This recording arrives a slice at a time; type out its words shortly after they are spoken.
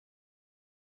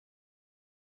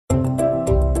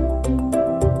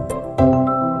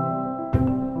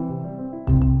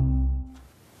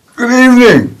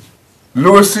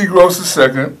Louis C. Gross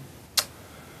II,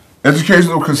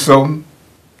 educational consultant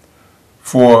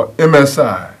for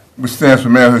MSI, which stands for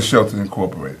Manhood Shelter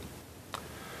Incorporated.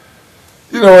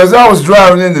 You know, as I was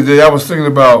driving in today, I was thinking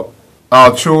about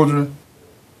our children,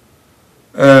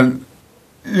 and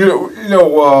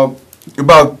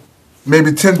about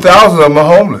maybe 10,000 of them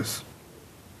are homeless.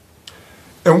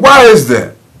 And why is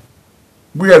that?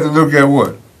 We have to look at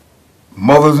what?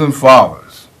 Mothers and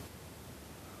fathers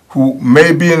who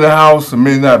may be in the house or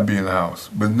may not be in the house.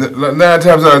 But 9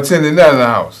 times out of 10, they're not in the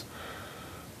house.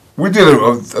 We did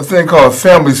a thing called a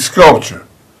family sculpture,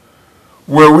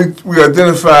 where we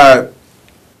identified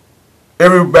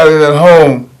everybody in that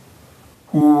home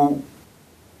who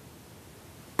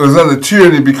was under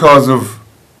tyranny because of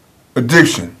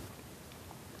addiction.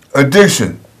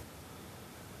 Addiction.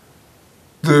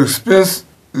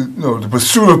 The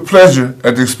pursuit of pleasure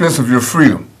at the expense of your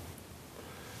freedom.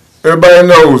 Everybody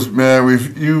knows, man,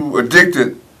 if you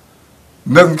addicted,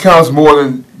 nothing counts more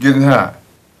than getting high.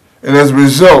 And as a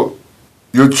result,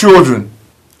 your children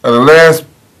are the last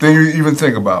thing you even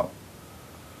think about.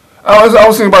 I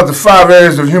was thinking about the 5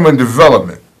 areas of human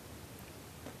development.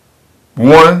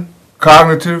 1,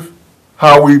 cognitive,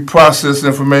 how we process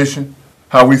information,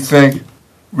 how we think,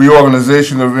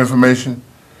 reorganization of information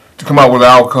to come out with an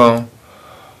outcome.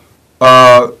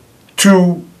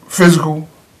 2, physical.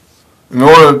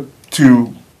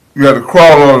 You have to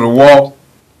crawl in order to walk.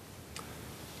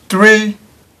 3,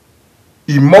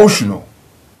 emotional.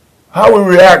 How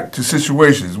we react to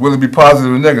situations, whether it be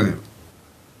positive or negative.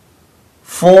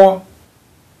 4,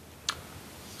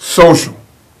 social.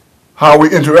 How we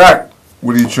interact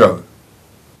with each other.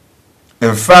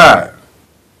 And 5,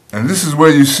 and this is where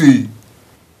you see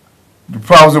the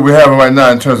problems that we're having right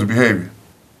now in terms of behavior.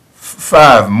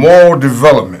 5, moral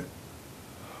development.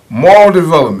 Moral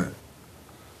development.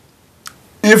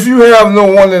 If you have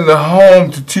no one in the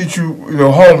home to teach you,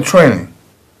 home training.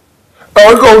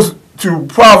 It goes to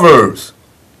Proverbs,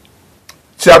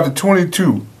 chapter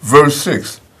 22, verse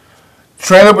 6.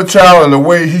 Train up a child in the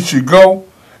way he should go,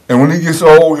 and when he gets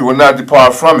old, he will not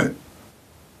depart from it.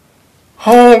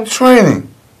 Home training.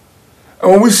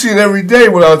 And when we see it every day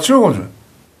with our children,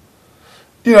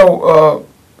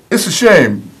 it's a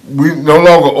shame. We no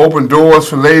longer open doors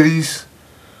for ladies.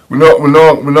 We no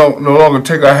longer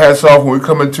take our hats off when we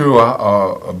come into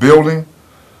a building.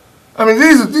 I mean,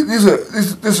 this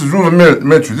is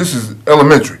rudimentary. This is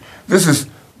elementary. This is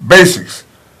basics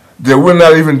that we're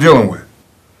not even dealing with.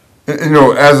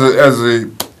 As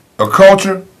a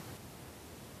culture,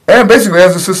 and basically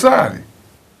as a society,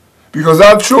 because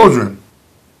our children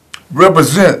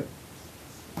represent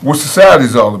what society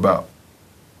is all about.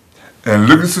 And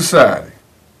look at society.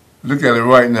 Look at it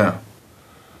right now.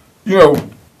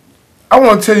 I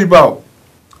want to tell you about,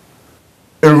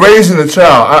 in raising a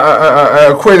child,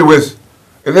 I equate it with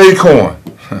an acorn.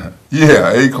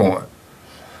 Yeah, acorn.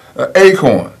 An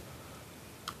acorn.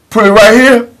 Put it right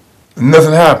here, and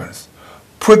nothing happens.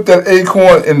 Put that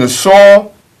acorn in the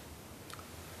soil,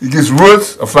 it gets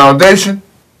roots, a foundation.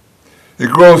 It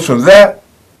grows from that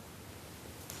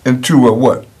into a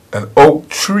what? An oak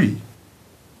tree.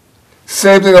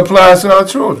 Same thing applies to our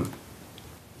children.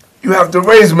 You have to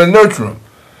raise them and nurture them.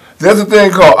 There's a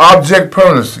thing called object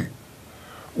permanency,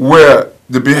 where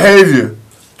the behavior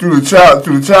through the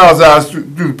child's eyes, through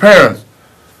the parents,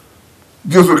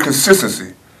 deals with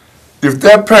consistency. If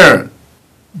that parent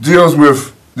deals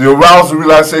with the arousal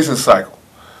relaxation cycle,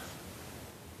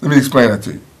 let me explain that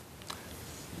to you.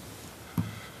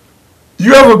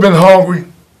 You ever been hungry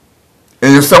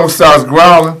and your stomach starts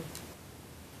growling?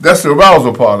 That's the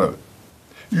arousal part of it.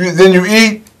 Then you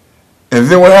eat, and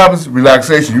then what happens?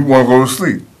 Relaxation. You want to go to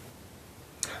sleep.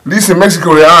 At least in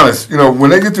Mexico, they're honest. When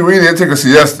they get to eating, they take a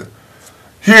siesta.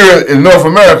 Here in North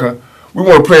America, we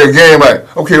want to play a game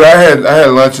like, okay, well, I had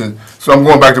lunch, and so I'm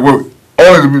going back to work,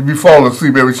 only to be falling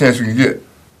asleep every chance you can get.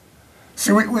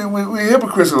 See, we're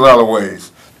hypocrites in a lot of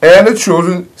ways. And the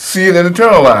children see it and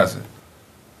internalize it.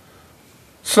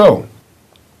 So,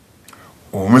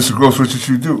 Mr. Gross, what should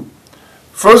you do?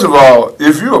 First of all,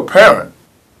 if you're a parent,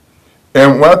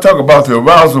 and when I talk about the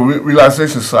arousal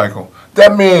relaxation cycle,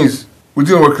 that means we're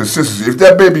dealing with consistency. If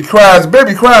that baby cries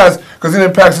because it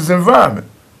impacts its environment.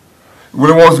 When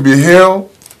it wants to be held,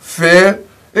 fed,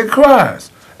 it cries.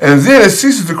 And then it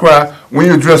ceases to cry when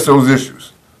you address those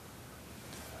issues.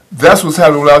 That's what's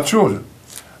happening with our children.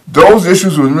 Those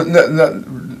issues were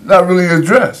not really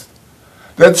addressed.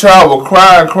 That child will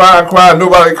cry and cry and cry and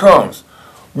nobody comes,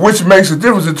 which makes a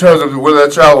difference in terms of whether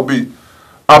that child will be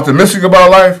optimistic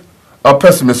about life or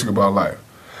pessimistic about life.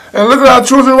 And look at our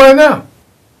children right now.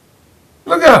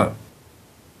 Look at them.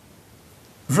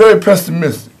 Very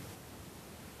pessimistic.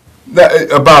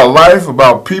 about life,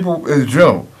 about people in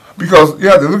general. Because you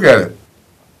have to look at it.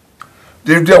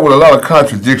 They've dealt with a lot of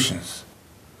contradictions.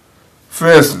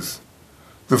 For instance,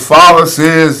 the father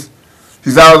says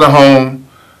he's out of the home,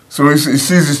 so he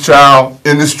sees his child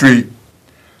in the street.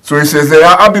 So he says, hey,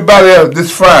 I'll be by there this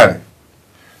Friday.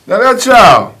 Now that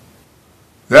child,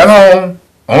 that home,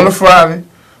 on a Friday,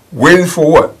 waiting for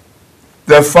what?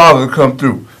 That father to come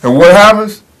through. And what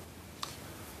happens?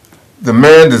 The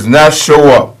man does not show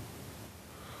up.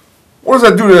 What does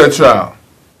that do to that child?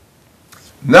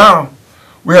 Now,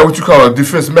 we have what you call a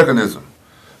defense mechanism.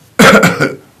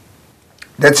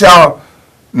 That child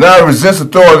now resents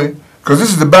authority because this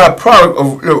is the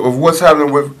byproduct of what's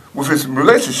happening with his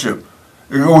relationship.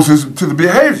 It goes to the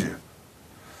behavior.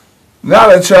 Now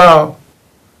that child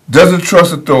doesn't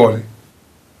trust authority,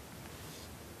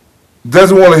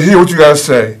 doesn't want to hear what you got to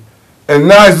say, and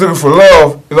now he's looking for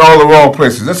love in all the wrong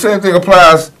places. The same thing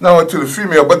applies not only to the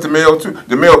female, but the male too,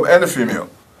 the male and the female.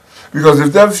 Because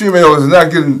if that female is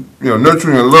not getting,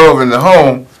 nurturing and love in the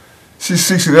home, she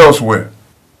seeks it elsewhere.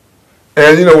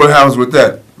 And you know what happens with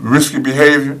that? Risky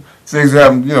behavior, things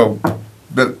that happen,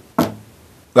 that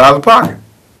out of pocket.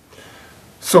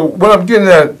 So what I'm getting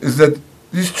at is that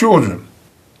these children,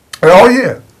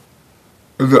 and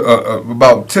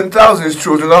about 10,000 of these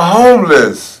children are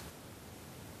homeless,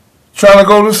 trying to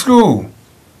go to school.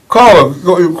 Caller,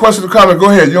 question or comment, go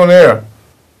ahead, you're on the air.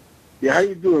 Yeah, how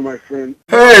you doing, my friend?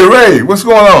 Hey, Ray, what's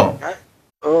going on?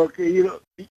 Okay, you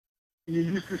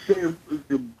used to say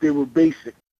they were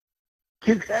basic.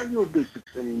 Kids have no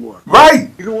basics anymore. Right.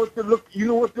 You know what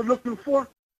they're looking for?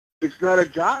 It's not a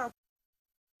job.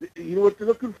 You know what they're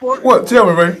looking for? What? Tell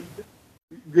me, Ray.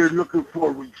 They're looking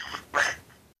for respect.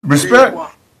 Respect?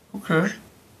 Okay.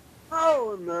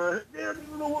 Oh, no. They don't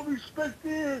even know what respect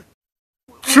is.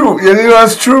 True. Yeah,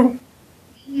 that's true.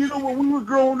 When we were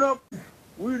growing up,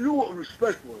 we knew what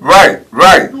respect was. Right.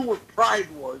 We knew what pride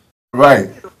was.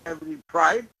 Right. They don't have any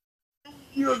pride.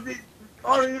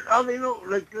 All they know,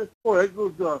 like, oh, that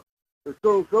goes the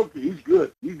so he's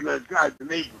good. He's that guy, the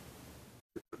neighbor.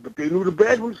 But they knew the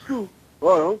bad ones too.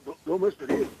 Oh, don't mess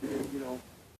with him.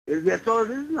 And that's all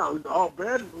it is now. It's all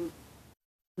bad ones.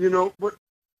 But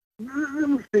let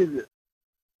me say this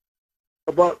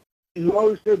you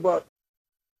always say about,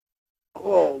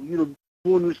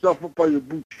 pulling yourself up by your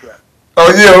bootstrap.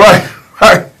 Oh yeah,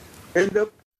 right. End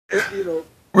up,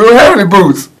 we don't have any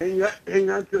boots. Hang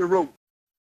on to the rope.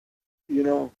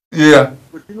 Yeah.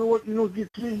 But you know what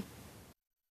gets me?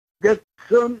 That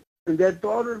son and that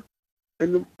daughter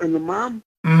and the mom,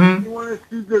 mm-hmm. they want to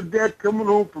see their dad coming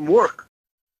home from work.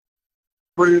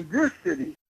 But in this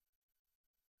city,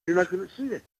 you're not going to see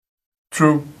it.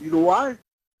 True. You know why?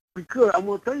 Because I'm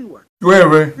going to tell you what. Go ahead,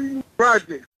 Ray.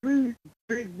 Three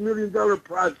big $1 million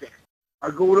projects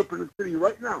are going up in the city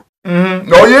right now.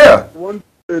 Mm-hmm. Oh yeah.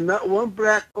 Not one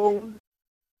black owned,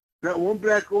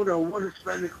 and one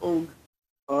Hispanic owned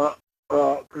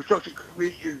construction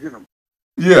company is in them.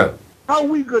 Yeah. How are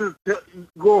we going to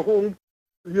go home?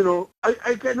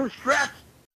 I got no straps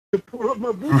to pull up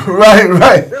my boots.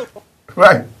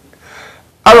 Right.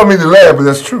 I don't mean to laugh, but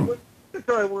that's true. That's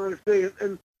all I wanted to say.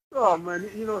 And oh man,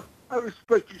 I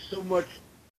respect you so much,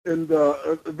 and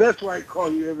that's why I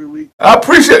call you every week. I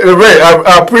appreciate it, Ray.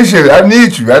 I appreciate it. I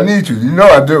need you. You know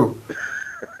I do.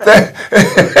 Okay,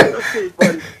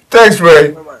 buddy. Thanks,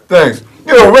 Ray. Bye-bye. Thanks.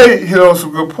 Ray hit on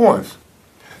some good points.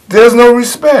 There's no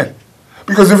respect.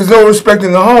 Because if there's no respect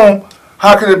in the home,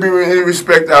 how can there be any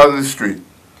respect out in the street?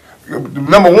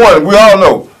 Number one, we all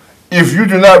know, if you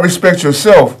do not respect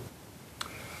yourself,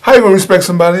 how are you going to respect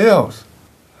somebody else?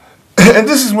 And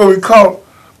this is where we caught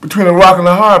between a rock and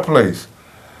a hard place.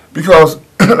 Because,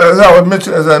 as I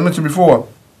mentioned before,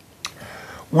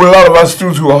 with a lot of our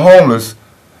students who are homeless,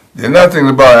 they're not thinking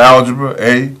about algebra,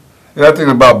 A. They're not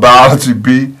thinking about biology,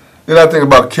 B. They're not thinking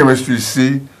about chemistry,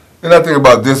 C. They're not thinking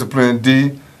about discipline,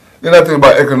 D. They're not thinking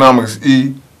about economics,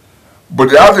 E. But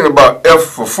they are thinking about F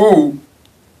for food.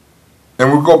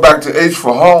 And we go back to H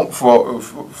for home, for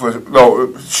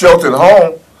shelter and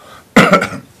home.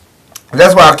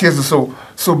 That's why our kids are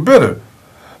so bitter.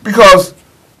 Because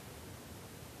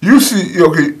you see,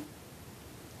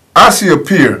 I see a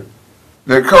peer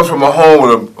that comes from a home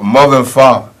with a mother and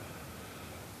father.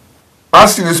 I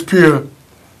see this peer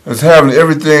as having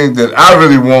everything that I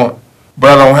really want,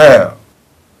 but I don't have.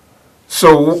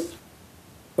 So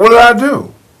what do I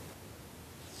do?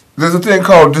 There's a thing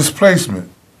called displacement.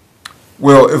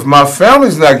 Well, if my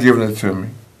family's not giving it to me,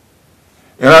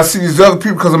 and I see these other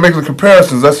people, because I'm making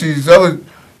comparisons, I see these other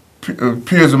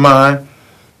peers of mine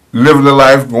living their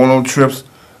life, going on trips,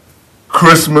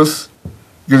 Christmas,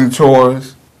 getting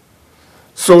toys.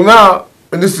 So now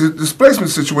in this displacement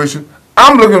situation,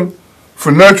 I'm looking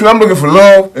for nurture, I'm looking for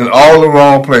love in all the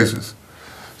wrong places.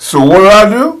 So what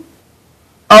do?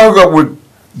 I hook up with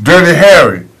Dirty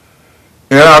Harry,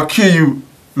 and I'll kill you,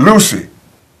 Lucy.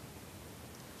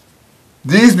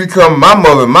 These become my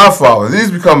mother and my father.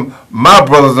 These become my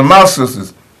brothers and my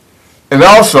sisters. And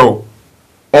also,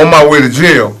 on my way to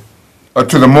jail or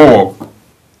to the morgue,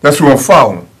 that's who I'm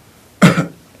following.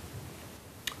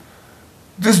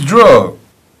 This drug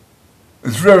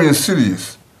is very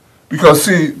insidious because,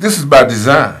 see, this is by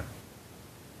design.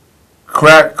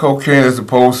 Crack cocaine as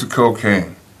opposed to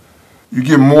cocaine. You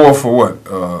get more for what?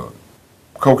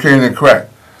 Cocaine than crack.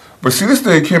 But see, this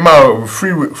thing came out of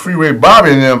Freeway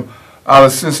Bobby and them out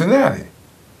of Cincinnati.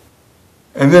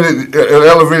 And then it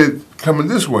elevated coming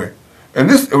this way. And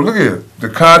this, look at it, the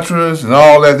Contras and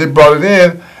all that, they brought it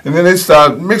in, and then they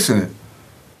started mixing it.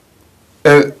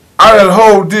 And out of that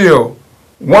whole deal,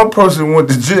 one person went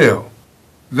to jail.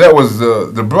 That was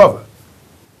the brother,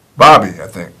 Bobby, I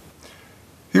think.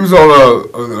 He was on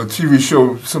a TV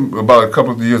show about a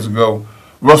couple of years ago.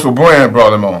 Russell Brand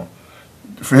brought him on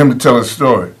for him to tell his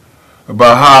story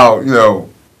about how,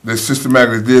 they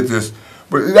systematically did this.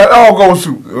 But that all goes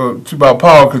to about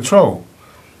power and control.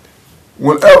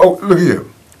 Look here,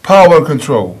 power and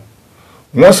control.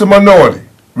 Once a minority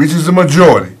reaches a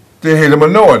majority, they hate a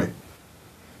minority.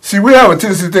 See, we have a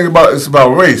tendency to think about it's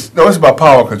about race. No, it's about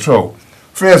power and control.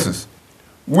 For instance,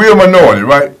 we're a minority,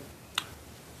 right?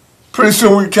 Pretty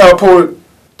soon we catapult it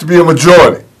to be a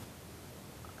majority.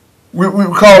 We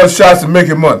call the shots and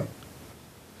making money.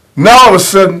 Now all of a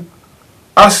sudden,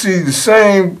 I see the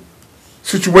same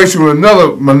situation with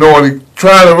another minority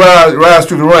trying to rise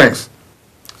through the ranks.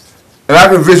 And I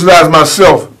can visualize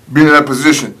myself being in that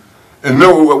position and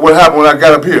know what happened when I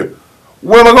got up here.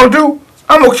 What am I going to do?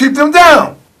 I'm going to keep them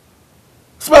down.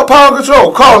 It's about power and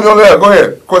control. Call me on that. Go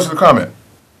ahead. Question or comment.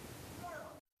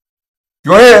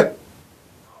 Go ahead.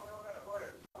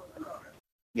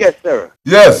 Yes, sir.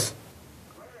 Yes.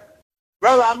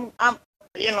 Brother,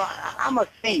 I'm a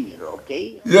senior,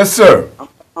 okay? Yes, sir.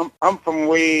 I'm from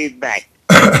way back.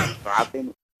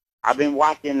 So I've been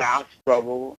watching our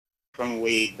struggle from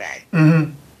way back.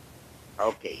 Mm-hmm.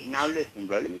 Okay, now listen,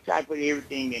 brother. Let me try to put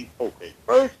everything in focus.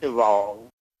 First of all,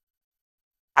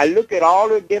 I look at all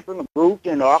the different groups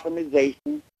and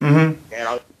organizations that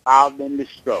are involved in the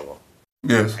struggle.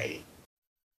 Yes. Right?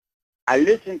 I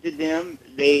listen to them.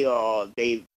 They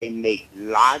make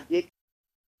logic,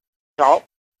 talk,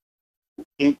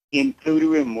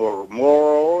 including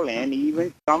moral, and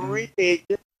even some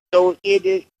religious. So it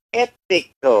is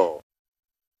ethical.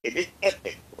 It is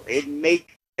ethical. It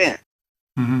makes sense.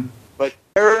 Mm-hmm. But,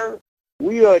 sir,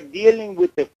 we are dealing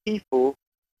with the people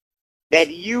that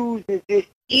uses this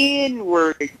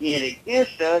N-word again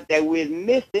against us that we're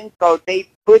missing because they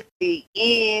put the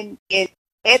N in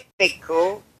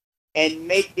ethical and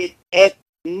make it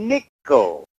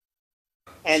ethnical.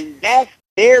 And that's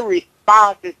their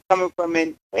response is coming from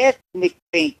an ethnic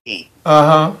thinking.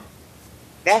 Uh-huh.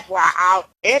 That's why our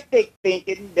ethnic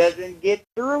thinking doesn't get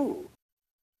through.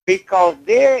 Because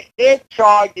their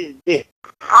charge is this.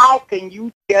 How can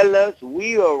you tell us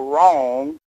we are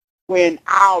wrong when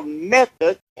our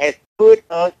method has put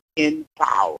us in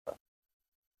power?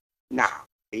 Now,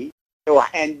 see? So,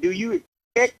 and do you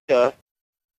expect us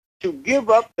to give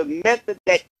up the method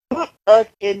that put us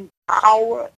in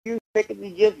power? You expect us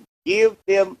to just give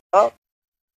them up?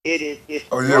 It is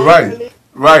historically. Oh, yeah,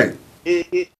 right. It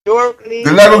is historically.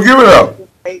 They're not going to give it up.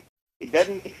 It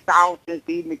doesn't make sound sense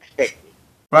even expected.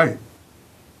 Right.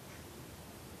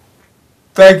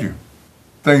 Thank you.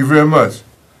 Thank you very much.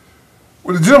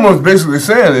 What the gentleman was basically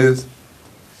saying is,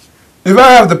 if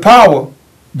I have the power,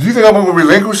 do you think I'm going to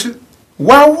relinquish it?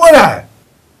 Why would I?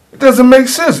 It doesn't make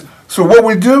sense. So what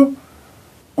we do,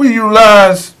 we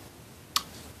utilize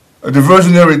a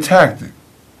diversionary tactic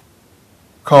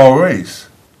called race.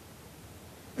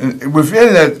 And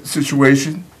within that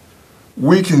situation,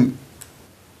 we can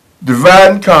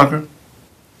divide and conquer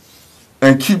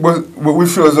and keep what we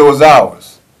feel as though is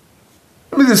ours.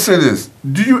 Let me just say this.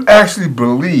 Do you actually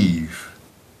believe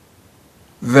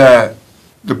that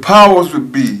the powers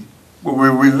would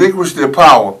relinquish their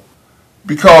power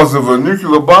because of a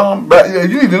nuclear bomb? But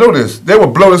you need to know this. They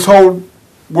would blow this whole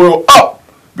world up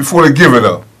before they give it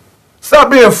up.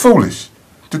 Stop being foolish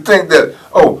to think that,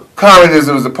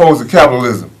 communism is opposed to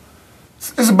capitalism.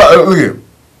 It's about, look here.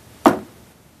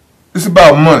 It's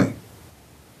about money.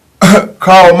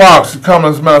 Karl Marx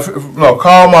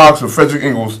or Frederick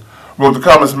Engels wrote the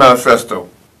Communist Manifesto.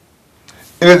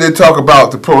 In it they talk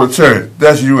about the proletariat.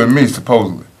 That's you and me,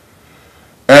 supposedly.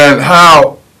 And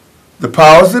how the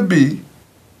powers that be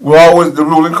were always the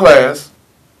ruling class,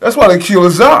 That's why they killed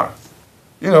the Tsar.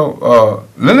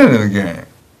 Lenin in the gang.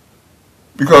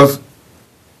 Because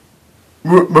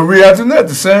Marie Antoinette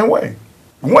the same way.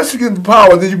 Once you get into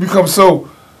power, then you become so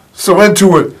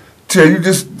into it till you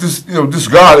just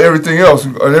discard everything else,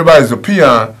 and everybody's a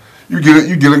peon. You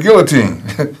get a guillotine.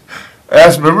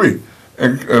 Ask Marie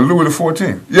and Louis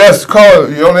XIV. Yes, call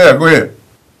you on there. Go ahead.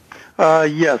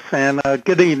 Yes, and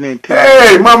good evening to you.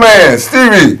 Hey, my man,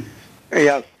 Stevie.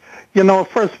 Yes.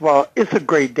 First of all, it's a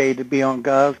great day to be on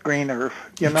God's green earth.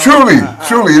 Truly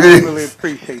it is. I really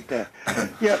appreciate that.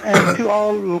 Yeah, and to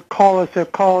all the callers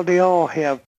that called, they all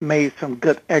have made some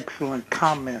good, excellent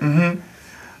comments. Mm-hmm.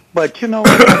 But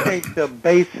I think the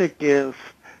basic is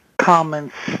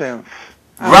common sense.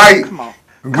 Right. Come on.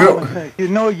 Common sense.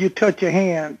 You touch your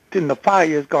hand, then the fire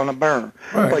is going to burn.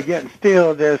 Right. But yet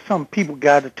still, there's some people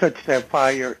got to touch that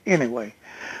fire anyway.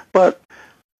 But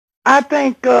I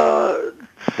think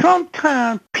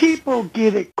sometimes people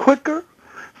get it quicker,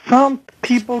 some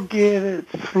people get it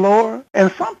slower,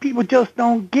 and some people just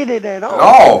don't get it at all.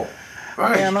 Oh,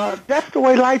 right. And that's the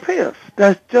way life is.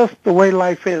 That's just the way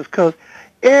life is, because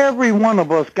every one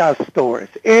of us got stories.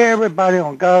 Everybody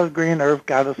on God's green earth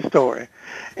got a story.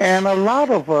 And a lot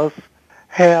of us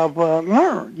have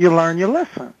learned. You learn your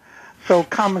lesson. So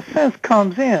common sense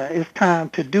comes in. It's time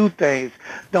to do things.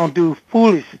 Don't do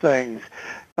foolish things.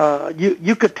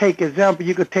 You could take example.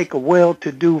 You could take a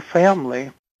well-to-do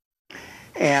family,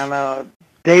 and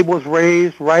they was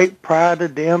raised right prior to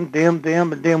them, and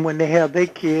then when they have their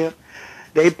kid,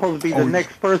 they supposed to be the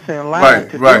next person in line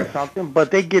to do something,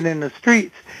 but they get in the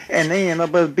streets, and they end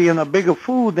up as being a bigger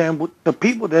fool than the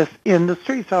people that's in the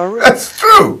streets already. That's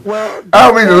true. Well, I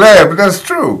don't mean to laugh, but that's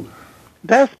true.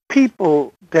 That's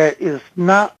people that is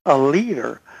not a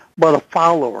leader, but a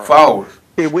follower. Followers.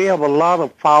 See, we have a lot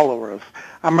of followers.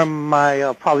 I remember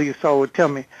my father used to always tell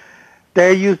me,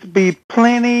 there used to be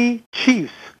plenty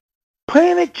chiefs.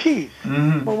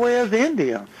 Mm-hmm. But where's the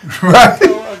Indians? Right.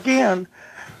 So again,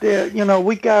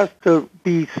 we got to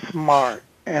be smart,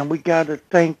 and we got to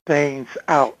think things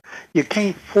out. You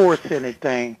can't force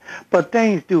anything, but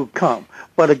things do come.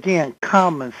 But again,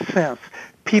 common sense.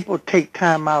 People take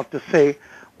time out to say,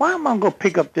 why am I going to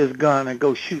pick up this gun and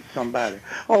go shoot somebody?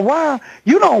 Or why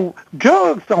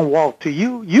drugs don't walk to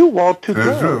you, you walk to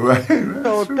drugs. True, right?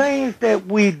 So true. Things that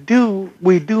we do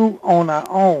on our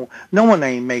own. No one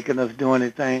ain't making us do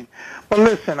anything. But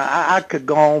listen, I could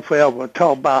go on forever,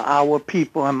 talk about our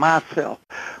people and myself.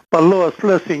 But Louis,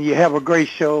 listen, you have a great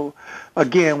show.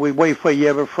 Again, we wait for you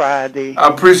every Friday. I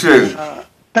appreciate it.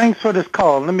 Thanks for this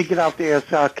call. Let me get out there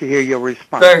so I can hear your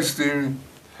response. Thanks, Stevie.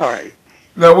 All right.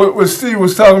 Now, what Steve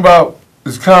was talking about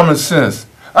is common sense.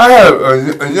 I had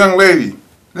a young lady,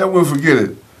 never will forget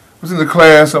it, was in the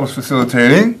class I was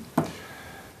facilitating,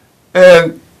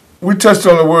 and we touched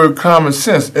on the word common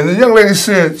sense. And the young lady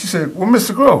said, well,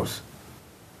 Mr. Gross,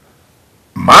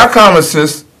 my common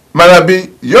sense might not be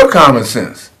your common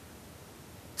sense.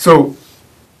 So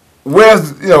where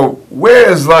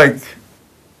is like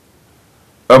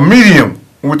a medium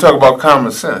when we talk about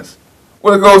common sense?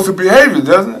 Well, it goes to behavior,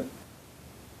 doesn't it?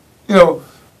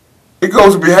 It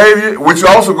goes to behavior, which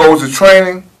also goes to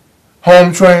training,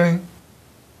 home training,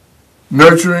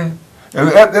 nurturing, and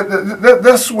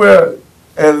that's where,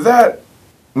 and that,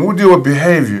 when we deal with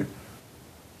behavior,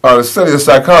 the study of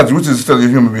psychology, which is the study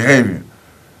of human behavior,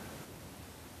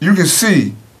 you can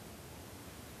see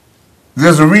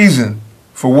there's a reason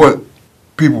for what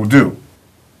people do.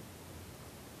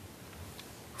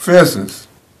 For instance,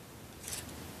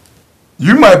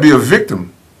 you might be a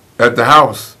victim at the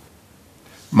house.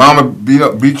 Mama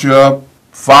beat you up.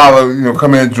 Father,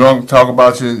 come in drunk, talk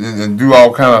about you, and do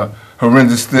all kind of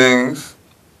horrendous things.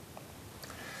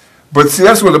 But see,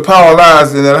 that's where the power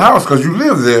lies in that house, because you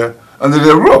live there under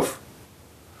their roof.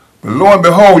 But lo and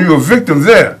behold, you're a victim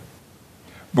there.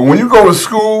 But when you go to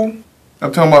school,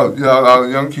 I'm talking about our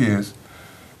young kids,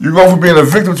 you go from being a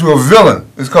victim to a villain.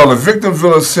 It's called the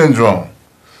victim-villain syndrome.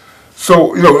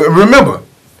 So, remember,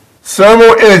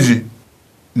 cerebral energy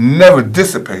never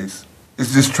dissipates.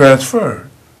 It's just transferred.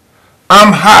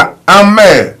 I'm hot. I'm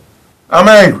mad. I'm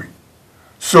angry.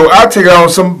 So I take it on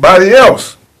somebody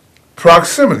else.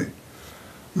 Proximity.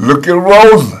 Look at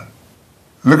Roseland.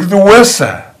 Look at the west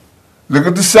side. Look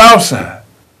at the south side.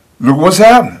 Look what's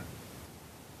happening.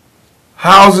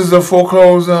 Houses are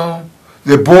foreclosed on.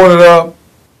 They're boarded up.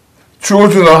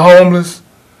 Children are homeless.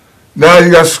 Now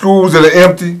you got schools that are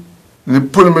empty. And they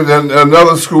put them in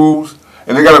another schools.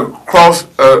 And they got to cross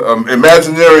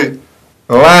imaginary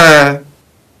line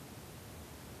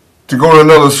to go to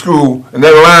another school, and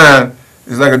that line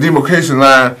is like a demarcation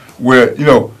line where,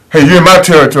 hey, you're in my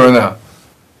territory now.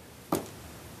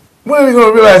 when are they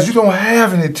going to realize you don't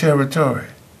have any territory?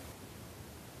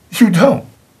 You don't.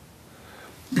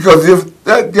 Because if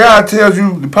that guy tells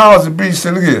you, the powers that be,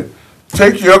 say, look here,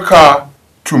 take your car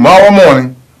tomorrow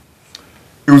morning.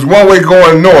 It was one way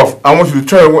going north. I want you to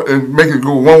turn and make it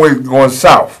go one way going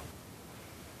south.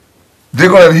 They're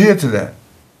going to adhere to that.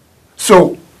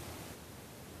 So,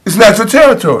 it's not your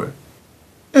territory,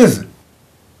 is it?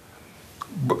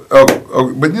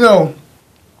 But you know,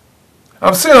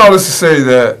 I'm saying all this to say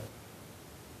that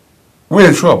we're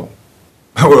in trouble.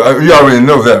 You already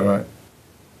know that, right?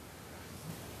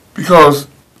 Because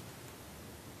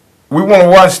we want to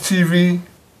watch TV,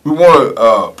 we want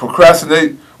to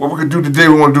procrastinate what we could do today,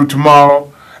 we want to do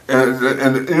tomorrow.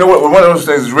 And you know what? One of those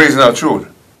things is raising our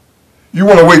children. You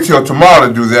want to wait till tomorrow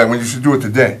to do that when you should do it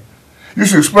today. You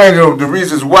should explain to them the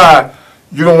reasons why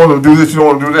you don't want to do this, you don't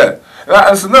want to do that. And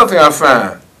that's another thing I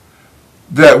find,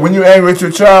 that when you're angry at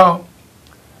your child,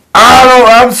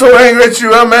 I'm so angry at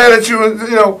you, I'm mad at you, and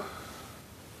you know,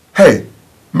 hey,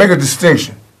 make a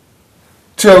distinction.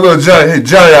 Tell little Johnny, hey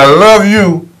Johnny, I love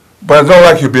you, but I don't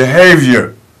like your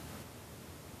behavior.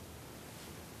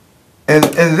 And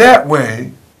in that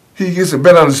way, he gets a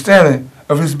better understanding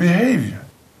of his behavior.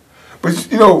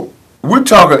 But you know, we're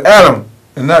talking at him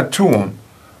and not to him.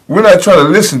 We're not trying to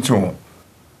listen to him.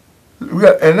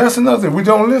 And that's another thing, we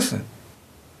don't listen.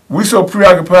 We're so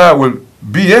preoccupied with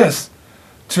BS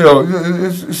till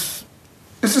it's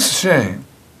just a shame.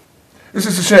 It's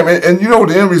just a shame. And you know,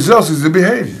 the end result is the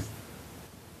behavior.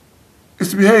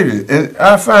 It's the behavior. And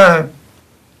I find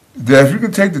that if you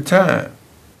can take the time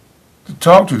to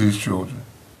talk to these children,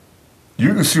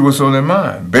 you can see what's on their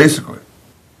mind, basically.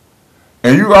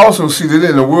 And you also see that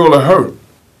in the world of hurt,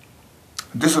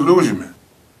 disillusionment,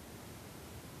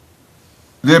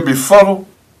 they're befuddled,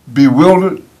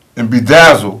 bewildered, and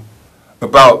bedazzled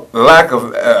about the lack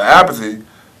of apathy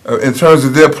in terms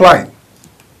of their plight.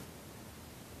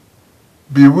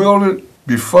 Bewildered,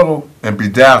 befuddled, and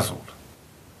bedazzled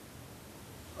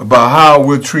about how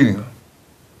we're treating them.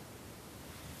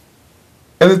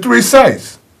 And the three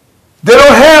sites, they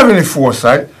don't have any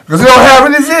foresight because they don't have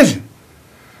any vision.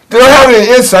 They don't have any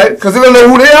insight because they don't know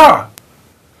who they are.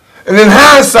 And in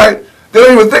hindsight, they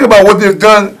don't even think about what they've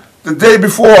done the day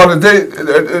before or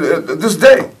this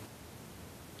day.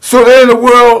 So they're in a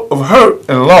world of hurt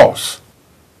and loss.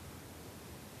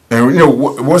 And you know,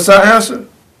 what's our answer?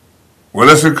 Well,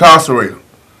 let's incarcerate them.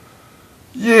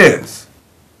 Yes.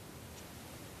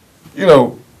 You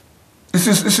know, it's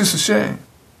just a shame.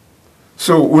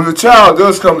 So when a child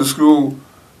does come to school,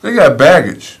 they got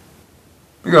baggage.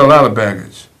 They got a lot of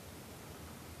baggage.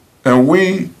 And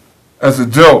we, as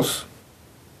adults,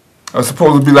 are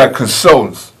supposed to be like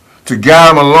consultants, to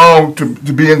guide them along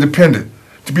to be independent,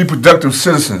 to be productive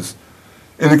citizens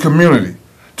in the community,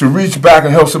 to reach back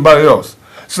and help somebody else.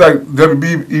 It's like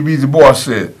W.E.B. Du Bois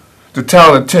said, the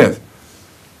town of 10th.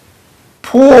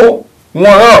 Pull one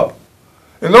up.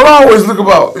 And don't always look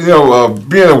about,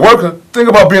 being a worker. Think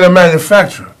about being a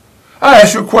manufacturer. I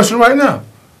ask you a question right now.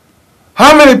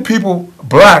 How many people,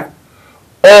 black,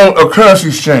 own a currency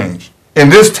exchange in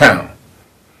this town?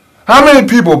 How many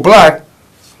people, black,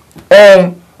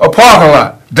 own a parking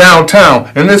lot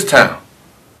downtown in this town?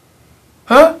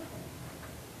 Huh?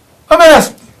 I'm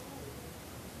asking.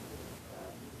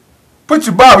 Put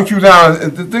your barbecue down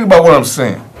and think about what I'm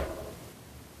saying.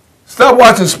 Stop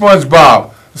watching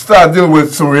SpongeBob and start dealing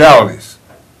with some realities.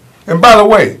 And by the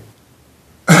way,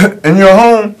 in your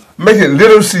home, make it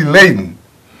literacy laden.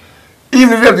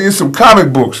 Even if you have to get some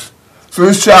comic books so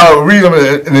this child will read them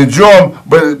and enjoy them,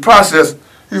 but in the process,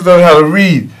 he's learning how to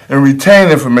read and retain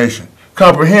information,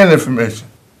 comprehend information.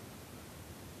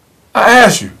 I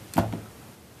ask you,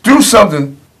 do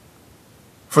something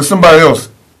for somebody else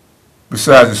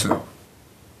besides yourself.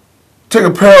 Take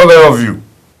a parallel view.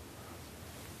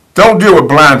 Don't deal with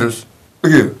blinders.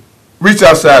 Look here, reach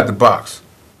outside the box.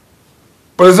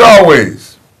 But as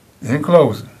always, in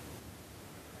closing,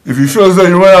 if you feel as though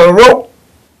you run out of rope,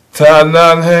 tie a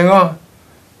knot and hang on.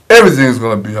 Everything's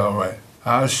going to be all right.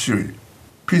 I assure you.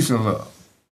 Peace and love.